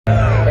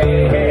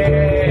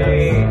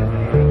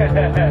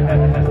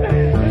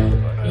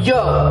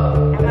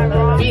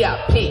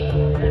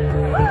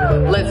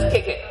Let's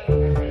kick it.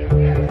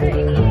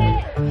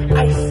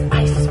 Ice,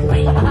 ice,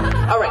 baby.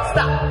 Alright,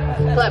 stop.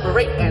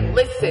 Collaborate and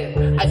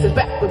listen. Ice is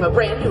back with a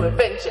brand new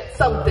invention.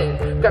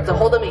 Something grabs a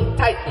hold of me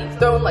tightly,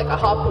 thrown like a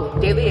harpoon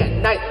daily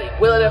and nightly.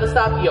 Will it ever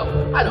stop?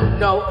 Yo, I don't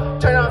know.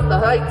 Turn off the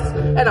lights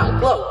and I'll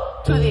glow.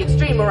 To the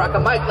extreme, I rock a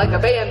mic like a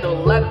vandal.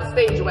 Light up the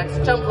stage, wax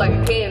jump like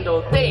a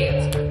candle.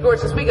 Dance,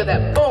 gorgeous speaker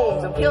that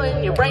booms. I'm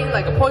killing your brain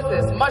like a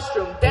poisonous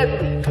mushroom,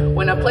 deadly.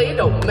 When I play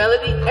no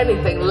melody,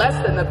 anything less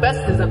than the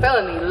best is a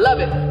felony. Love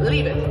it,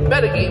 leave it,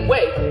 better gain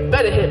weight.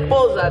 Better hit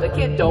bullseye, the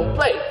kid don't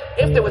play.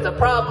 If there was a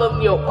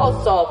problem, yo,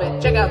 I'll solve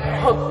it. Check out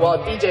the hook while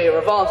DJ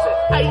revolves it.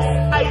 Ice,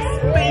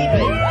 ice,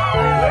 baby.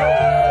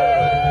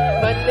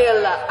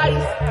 Vanilla,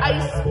 ice,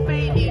 ice,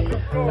 baby.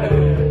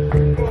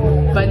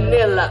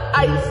 Vanilla,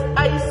 ice,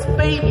 ice,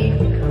 baby.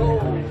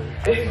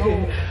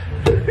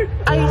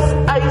 Ice,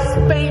 ice,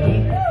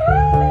 baby.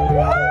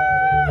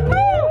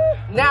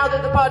 Now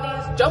that the party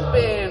is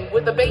jumping,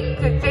 with the bait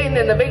kicked in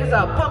and the Vegas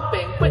are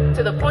pumping. Quick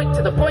to the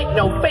point,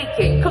 no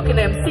faking. Cooking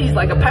MCs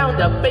like a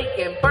pound of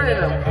bacon, burning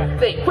them.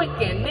 They quick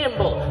and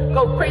nimble.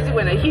 Go crazy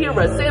when I hear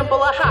a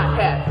cymbal, a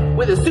hi-hat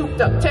with a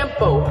souped up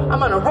tempo.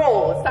 I'm on a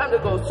roll, it's time to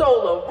go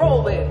solo,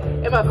 rolling.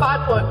 In my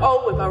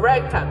 5.0 with my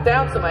rag top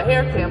down so my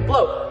hair can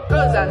blow.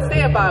 Girls on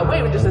standby,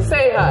 waving just to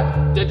say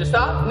hi. Did you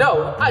stop?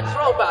 No, I just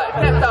rolled by,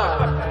 kept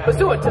on.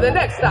 Pursuing to the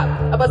next stop.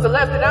 I bust a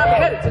left and I'm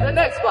headed to the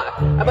next block.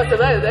 I bust a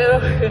left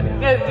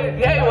and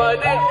yeah, one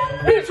day.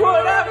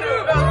 Beachwood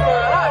Avenue, girls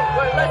were hot.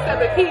 We're less than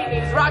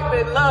bikinis,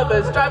 rockman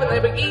lovers, driving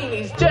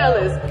Lamborghinis,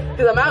 jealous.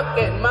 Cause I'm out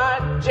getting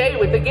mine. Jay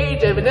with the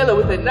gauge and vanilla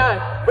with a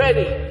 9.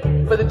 Ready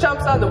for the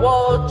chumps on the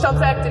wall.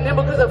 Chumps acting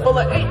nimble cause I'm full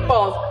of 8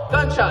 balls.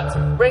 Gunshots,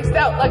 raced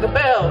out like a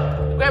bell.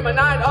 Grabbed my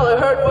 9, all I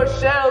heard was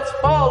shells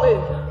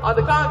falling on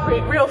the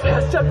concrete real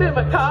fast. Jumped in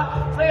my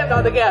car, slammed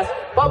on the gas.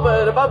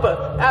 Bumper to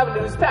bumper,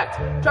 avenues packed.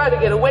 Try to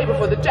get away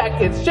before the jack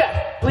hits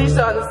jack. Police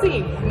on the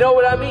scene, know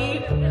what I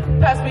mean?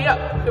 Pass me up,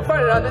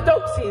 confronted on the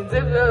dope scenes.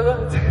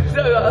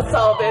 I'll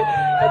solve it.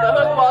 And the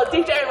hook while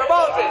DJ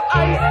revolves it.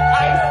 Ice,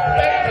 ice,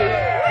 baby.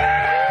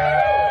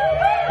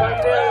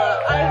 Vanilla,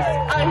 ice,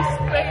 ice,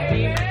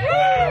 baby.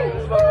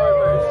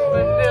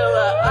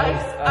 Vanilla,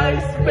 ice,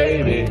 ice,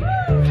 baby.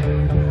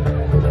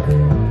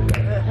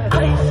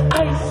 Ice,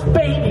 ice,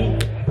 baby.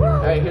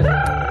 Alright, here's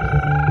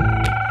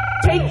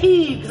take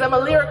heed, cause I'm a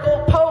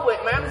lyrical poet.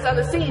 My rhymes on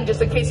the scene,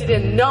 just in case you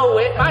didn't know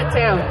it. My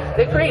town,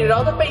 they created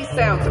all the bass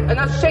sounds. And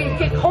I'm shame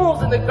kick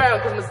holes in the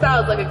ground, cause my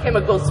style's like a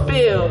chemical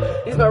spill.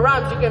 These my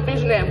rhymes you can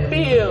vision and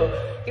feel.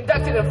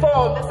 Conducted and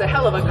formed, this a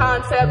hell of a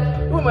concept.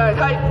 Who am I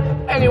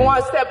hype?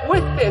 Anyone step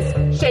with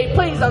this? Shade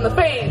plays on the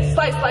fade,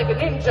 slice like a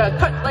ninja,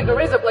 cut like a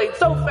razor blade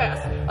so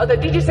fast. The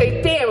DJ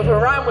say, damn, if a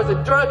rhyme was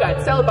a drug,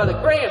 I'd sell it by the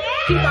gram.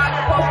 Keep on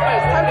your postman,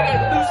 time to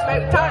get loose,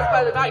 man. Times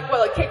by the night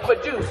while I kick my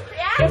juice.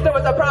 If there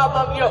was a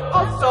problem, yo,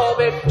 I'll solve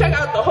it. Check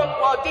out the hook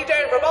while DJ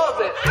revolves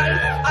it. Ice,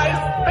 ice,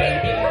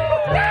 baby.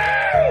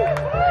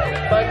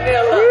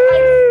 Vanilla,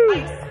 ice,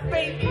 ice,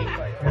 baby.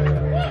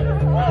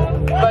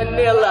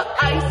 Vanilla,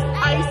 ice,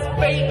 ice,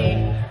 baby.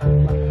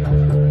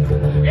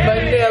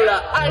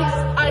 Vanilla, ice,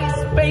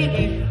 ice,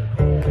 baby.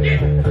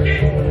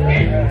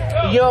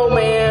 Yo,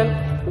 man,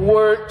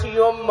 word to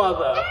your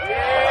mother.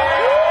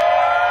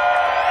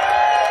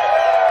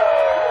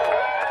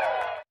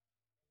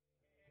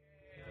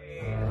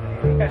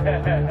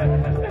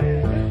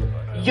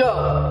 Yo,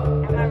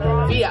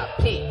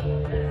 VIP,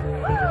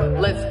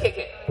 let's kick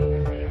it.